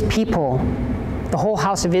his people, the whole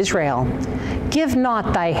house of Israel. Give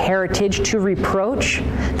not thy heritage to reproach,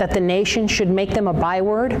 that the nation should make them a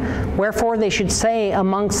byword. Wherefore they should say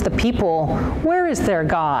amongst the people, where is their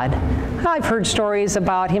God? I've heard stories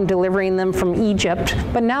about him delivering them from Egypt,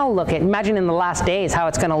 but now imagine in the last days how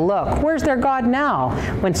it's going to look. Where's their God now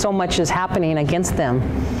when so much is happening against them?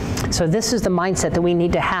 So this is the mindset that we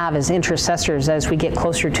need to have as intercessors as we get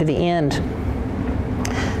closer to the end.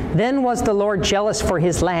 Then was the Lord jealous for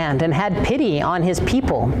his land and had pity on his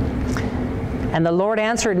people. And the Lord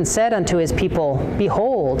answered and said unto his people,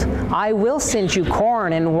 behold, I will send you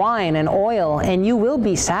corn and wine and oil, and you will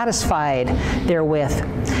be satisfied therewith.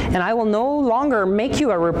 And I will no longer make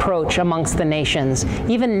you a reproach amongst the nations.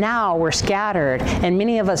 Even now we're scattered, and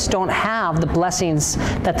many of us don't have the blessings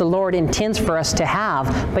that the Lord intends for us to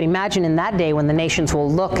have. But imagine in that day when the nations will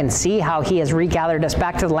look and see how he has regathered us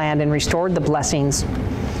back to the land and restored the blessings.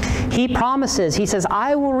 He promises, he says,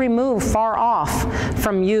 I will remove far off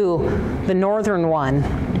from you the northern one.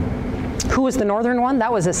 Who was the northern one?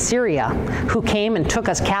 That was Assyria, who came and took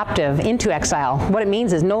us captive into exile. What it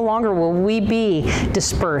means is no longer will we be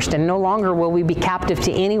dispersed, and no longer will we be captive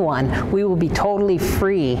to anyone. We will be totally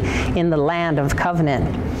free in the land of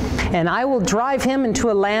covenant. And I will drive him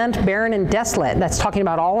into a land barren and desolate. That's talking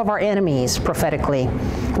about all of our enemies prophetically.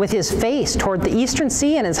 With his face toward the eastern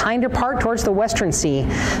sea and his hinder part towards the western sea,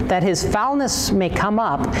 that his foulness may come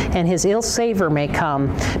up and his ill savor may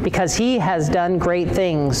come, because he has done great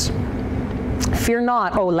things. Fear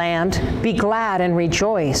not, O land, be glad and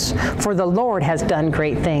rejoice, for the Lord has done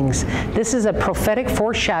great things. This is a prophetic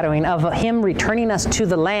foreshadowing of him returning us to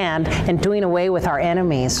the land and doing away with our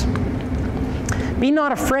enemies. Be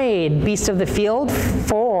not afraid, beasts of the field,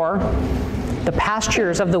 for The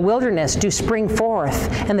pastures of the wilderness do spring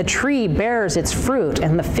forth, and the tree bears its fruit,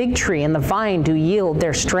 and the fig tree and the vine do yield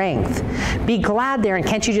their strength. Be glad there, and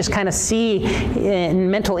can't you just kind of see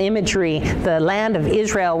in mental imagery the land of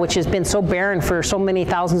Israel, which has been so barren for so many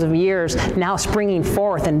thousands of years, now springing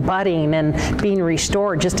forth and budding and being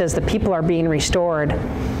restored, just as the people are being restored.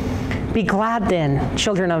 Be glad then,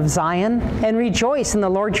 children of Zion, and rejoice in the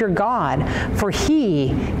Lord your God, for he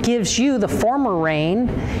gives you the former rain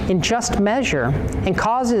in just measure, and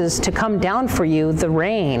causes to come down for you the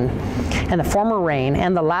rain, and the former rain,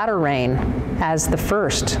 and the latter rain, as the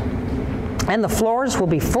first. And the floors will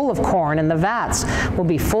be full of corn, and the vats will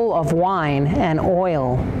be full of wine and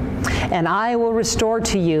oil. And I will restore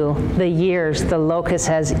to you the years the locust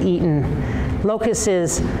has eaten. Locust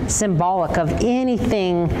is symbolic of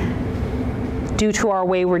anything due to our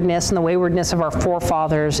waywardness and the waywardness of our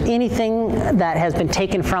forefathers, anything that has been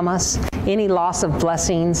taken from us, any loss of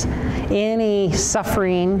blessings, any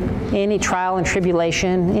suffering, any trial and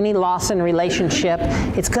tribulation, any loss in relationship,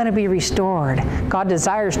 it's going to be restored. God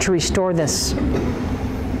desires to restore this.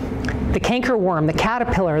 The cankerworm, the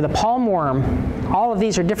caterpillar, the palmworm, all of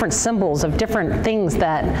these are different symbols of different things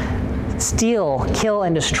that steal, kill,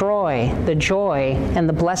 and destroy the joy and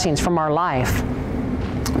the blessings from our life.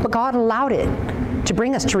 But God allowed it to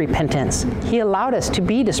bring us to repentance. He allowed us to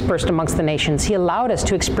be dispersed amongst the nations. He allowed us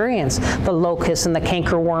to experience the locust and the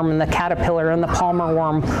cankerworm and the caterpillar and the palmer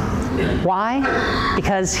worm. Why?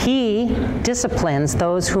 Because he disciplines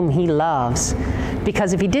those whom he loves.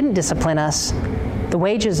 Because if he didn't discipline us, the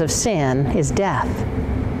wages of sin is death.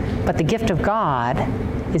 But the gift of God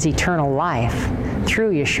is eternal life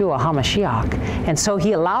through Yeshua HaMashiach. And so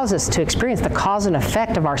he allows us to experience the cause and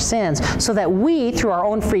effect of our sins so that we, through our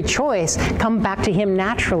own free choice, come back to him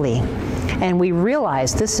naturally. And we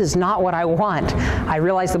realize this is not what I want. I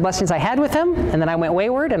realized the blessings I had with him, and then I went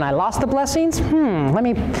wayward and I lost the blessings.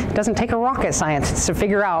 It doesn't take a rocket science to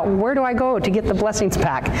figure out where do I go to get the blessings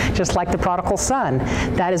back, just like the prodigal son.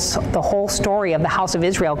 That is the whole story of the house of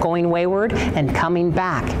Israel, going wayward and coming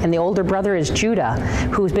back. And the older brother is Judah,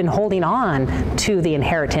 who's been holding on to the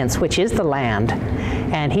inheritance, which is the land.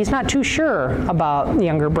 And he's not too sure about the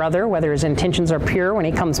younger brother, whether his intentions are pure when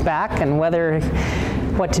he comes back and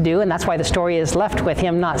what to do, and that's why the story is left with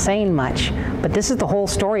him not saying much. But this is the whole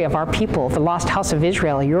story of our people, the lost house of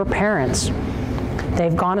Israel, your parents.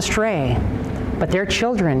 They've gone astray, but their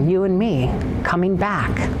children, you and me, coming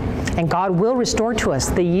back. And God will restore to us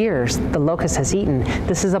the years the locust has eaten.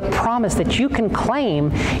 This is a promise that you can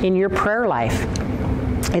claim in your prayer life.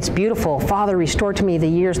 It's beautiful. Father, restore to me the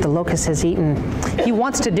years the locust has eaten. He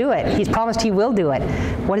wants to do it. He's promised he will do it.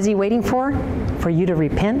 What is he waiting for? For you to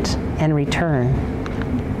repent and return.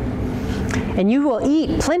 And you will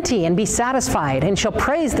eat plenty and be satisfied, and shall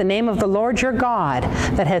praise the name of the Lord your God,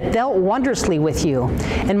 that hath dealt wondrously with you.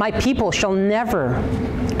 And my people shall never,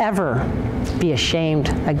 ever be ashamed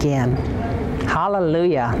again.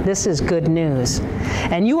 Hallelujah. This is good news.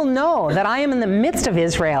 And you will know that I am in the midst of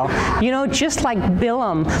Israel. You know, just like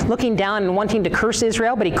Balaam looking down and wanting to curse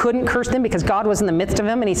Israel, but he couldn't curse them because God was in the midst of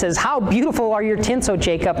him. And he says, how beautiful are your tents, O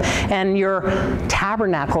Jacob, and your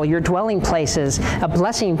tabernacle, your dwelling places. A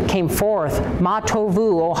blessing came forth. Ma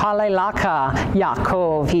tovu, o halelaka,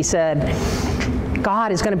 Yaakov, he said.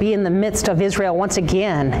 God is going to be in the midst of Israel once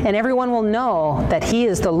again, and everyone will know that he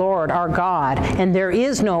is the Lord our God, and there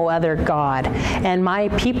is no other God, and my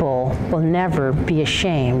people will never be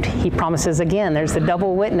ashamed. He promises again. There's the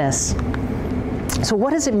double witness. So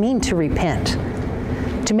what does it mean to repent?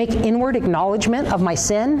 To make inward acknowledgement of my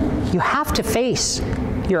sin? You have to face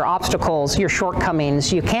your obstacles, your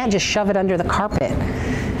shortcomings. You can't just shove it under the carpet.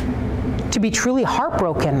 To be truly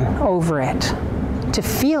heartbroken over it. To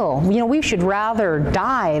feel, we should rather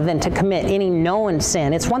die than to commit any known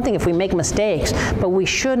sin. It's one thing if we make mistakes, but we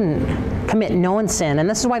shouldn't commit known sin. And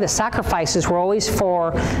this is why the sacrifices were always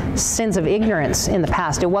for sins of ignorance in the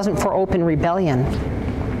past. It wasn't for open rebellion.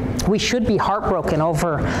 We should be heartbroken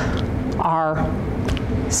over our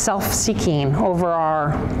self-seeking, over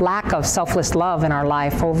our lack of selfless love in our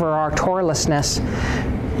life, over our Torahlessness,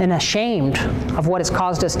 and ashamed of what it's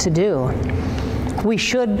caused us to do. We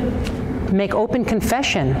should make open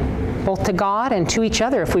confession, both to God and to each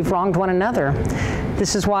other if we've wronged one another.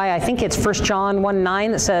 This is why I think it's 1 John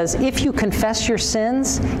 1:9 that says, if you confess your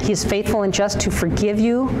sins, he is faithful and just to forgive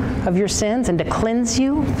you of your sins and to cleanse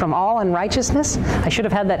you from all unrighteousness. I should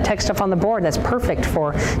have had that text up on the board. That's perfect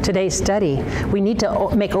for today's study. We need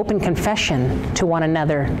to make open confession to one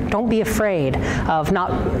another. Don't be afraid of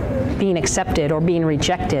not being accepted or being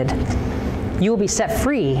rejected. You will be set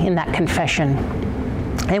free in that confession.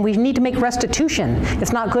 And we need to make restitution.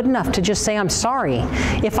 It's not good enough to just say, I'm sorry.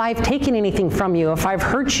 If I've taken anything from you, if I've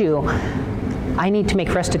hurt you, I need to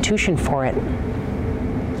make restitution for it.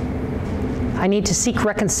 I need to seek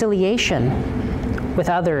reconciliation with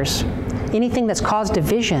others. Anything that's caused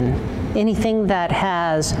division, anything that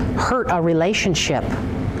has hurt a relationship,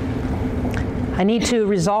 I need to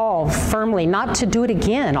resolve firmly not to do it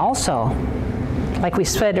again also. Like we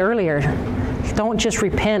said earlier, don't just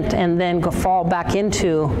repent and then fall back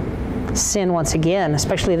into sin once again,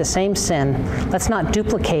 especially the same sin. Let's not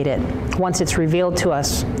duplicate it once it's revealed to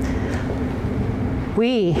us.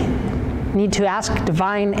 We need to ask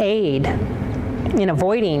divine aid in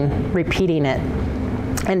avoiding repeating it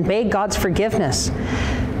and beg God's forgiveness.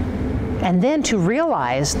 And then to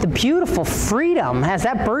realize the beautiful freedom as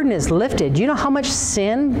that burden is lifted. You know how much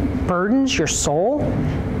sin burdens your soul?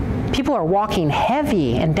 People are walking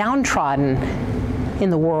heavy and downtrodden in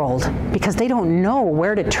the world because they don't know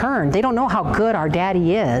where to turn. They don't know how good our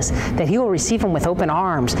daddy is, that he will receive them with open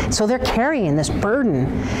arms. So they're carrying this burden.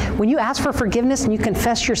 When you ask for forgiveness and you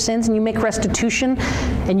confess your sins and you make restitution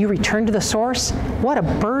and you return to the source, what a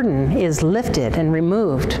burden is lifted and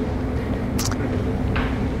removed.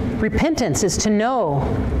 Repentance is to know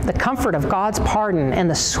the comfort of God's pardon and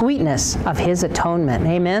the sweetness of his atonement.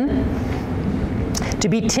 Amen? To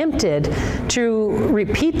be tempted to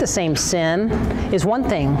repeat the same sin is one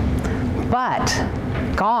thing, but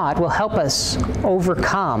God will help us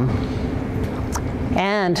overcome.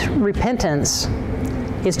 And repentance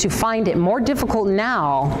is to find it more difficult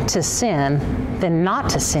now to sin than not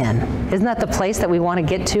to sin. Isn't that the place that we want to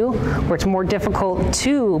get to, where it's more difficult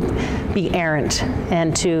to be errant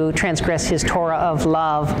and to transgress his Torah of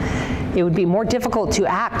love? It would be more difficult to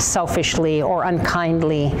act selfishly or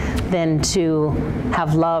unkindly than to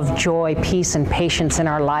have love, joy, peace, and patience in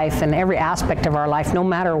our life and every aspect of our life, no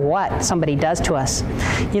matter what somebody does to us.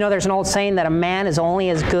 You know, there's an old saying that a man is only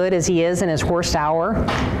as good as he is in his worst hour.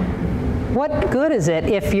 What good is it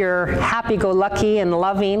if you're happy-go-lucky and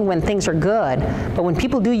loving when things are good, but when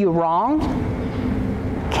people do you wrong,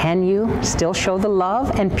 can you still show the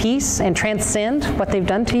love and peace and transcend what they've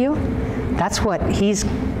done to you? That's what he's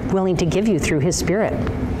willing to give you through his Spirit.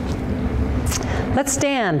 Let's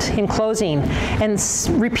stand in closing and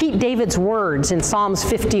repeat David's words in Psalms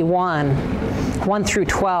 51, 1 through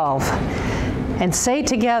 12. And say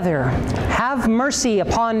together, have mercy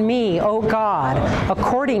upon me, O God,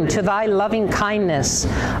 according to thy loving kindness,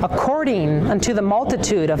 according unto the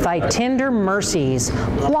multitude of thy tender mercies.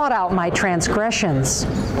 Blot out my transgressions.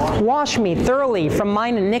 Wash me thoroughly from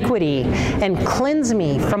mine iniquity, and cleanse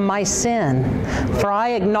me from my sin. For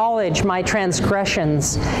I acknowledge my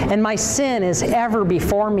transgressions, and my sin is ever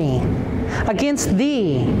before me. Against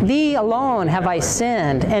thee alone have I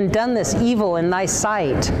sinned, and done this evil in thy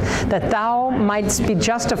sight, that thou mightst be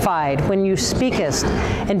justified when you speakest,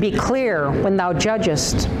 and be clear when thou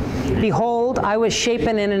judgest. Behold, I was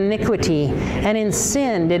shapen in iniquity, and in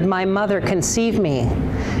sin did my mother conceive me.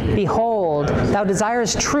 Behold, thou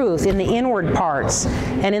desirest truth in the inward parts,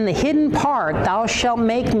 and in the hidden part thou shalt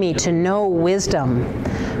make me to know wisdom.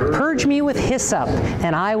 Purge me with hyssop,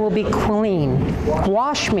 and I will be clean.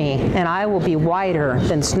 Wash me, and I will be whiter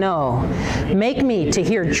than snow. Make me to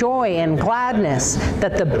hear joy and gladness,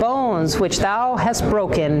 that the bones which thou hast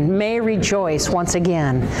broken may rejoice once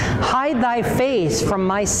again. Hide thy face from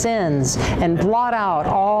my sins, and blot out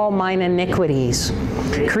all mine iniquities.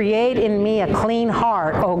 Create in me a clean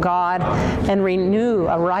heart, O God, and renew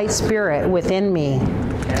a right spirit within me.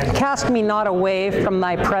 Cast me not away from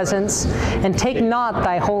thy presence, and take not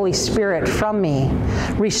thy Holy Spirit from me.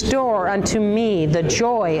 Restore unto me the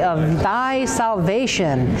joy of thy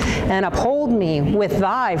salvation, and uphold me with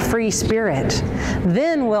thy free spirit.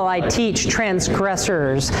 Then will I teach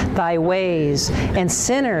transgressors thy ways, and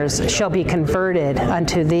sinners shall be converted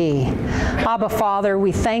unto thee. Abba, Father,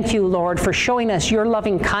 we thank you, Lord, for showing us your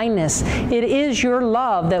loving kindness. It is your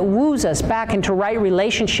love that woos us back into right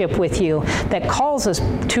relationship with you, that calls us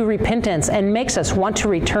to repentance and makes us want to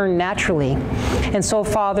return naturally. And so,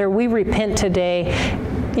 Father, we repent today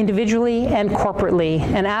individually and corporately,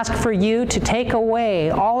 and ask for you to take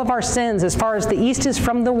away all of our sins as far as the east is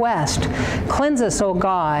from the west. Cleanse us, O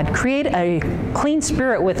God. Create a clean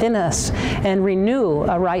spirit within us, and renew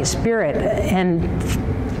a right spirit, and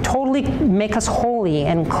totally make us holy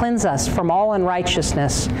and cleanse us from all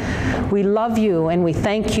unrighteousness. We love you, and we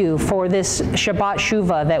thank you for this Shabbat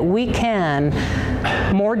Shuvah, that we can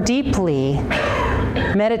more deeply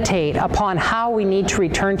meditate upon how we need to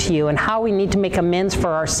return to you, and how we need to make amends for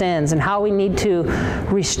our sins, and how we need to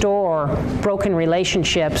restore broken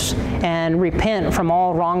relationships and repent from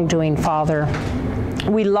all wrongdoing, Father.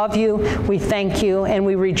 We love you, we thank you, and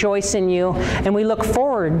we rejoice in you, and we look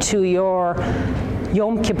forward to your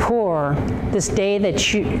Yom Kippur, this day that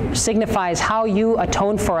signifies how you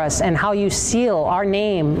atone for us and how you seal our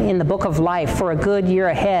name in the book of life for a good year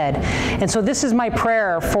ahead. And so this is my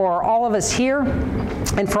prayer for all of us here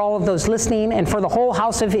and for all of those listening and for the whole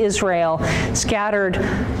house of Israel scattered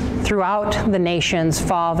throughout the nations.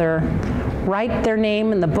 Father, write their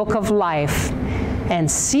name in the book of life and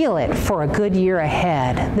seal it for a good year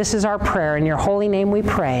ahead. This is our prayer. In your holy name we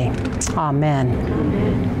pray.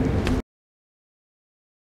 Amen.